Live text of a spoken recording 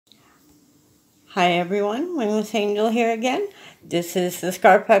Hi everyone, Wingless Angel here again. This is the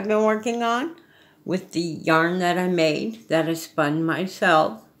scarf I've been working on with the yarn that I made, that I spun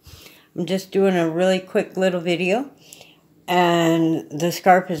myself. I'm just doing a really quick little video, and the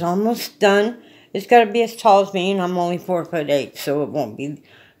scarf is almost done. It's got to be as tall as me, and I'm only 4'8", so it won't be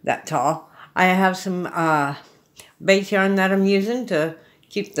that tall. I have some base yarn that I'm using to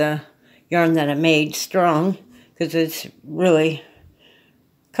keep the yarn that I made strong, because it's really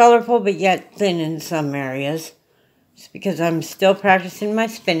colorful but yet thin in some areas. It's because I'm still practicing my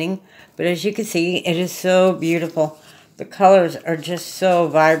spinning, but as you can see, it is so beautiful. The colors are just so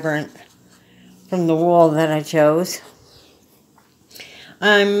vibrant from the wool that I chose.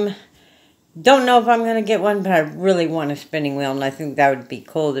 Don't know if I'm going to get one, but I really want a spinning wheel, and I think that would be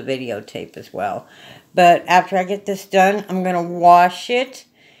cool to videotape as well. But after I get this done, I'm going to wash it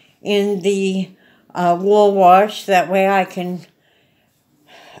in the wool wash. That way I can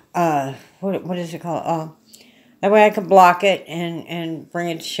what is it called? That way I can block it and bring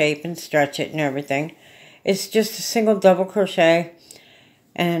it to shape and stretch it and everything. It's just a single double crochet,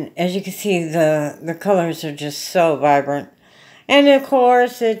 and as you can see, the colors are just so vibrant. And of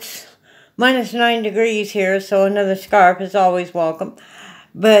course, it's -9 degrees here, so another scarf is always welcome.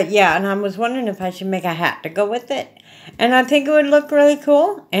 But yeah, and I was wondering if I should make a hat to go with it, and I think it would look really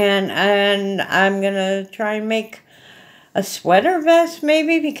cool. And I'm gonna try and make a sweater vest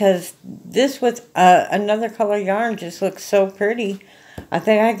maybe, because this with another color yarn just looks so pretty. I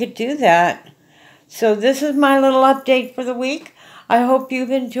think I could do that. So this is my little update for the week. I hope you've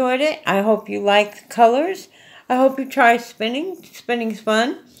enjoyed it. I hope you like the colors. I hope you try spinning. Spinning's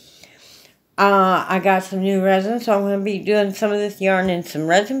fun. I got some new resin, so I'm going to be doing some of this yarn in some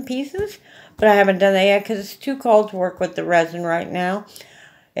resin pieces, but I haven't done that yet because it's too cold to work with the resin right now.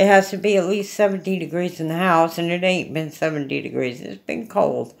 It has to be at least 70 degrees in the house, and it ain't been 70 degrees. It's been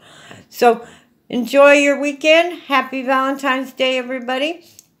cold. So enjoy your weekend. Happy Valentine's Day, everybody.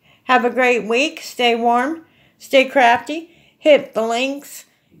 Have a great week. Stay warm. Stay crafty. Hit the links.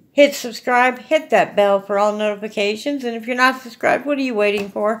 Hit subscribe. Hit that bell for all notifications. And if you're not subscribed, what are you waiting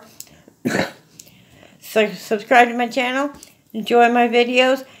for? So subscribe to my channel. Enjoy my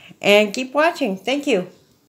videos. And keep watching. Thank you.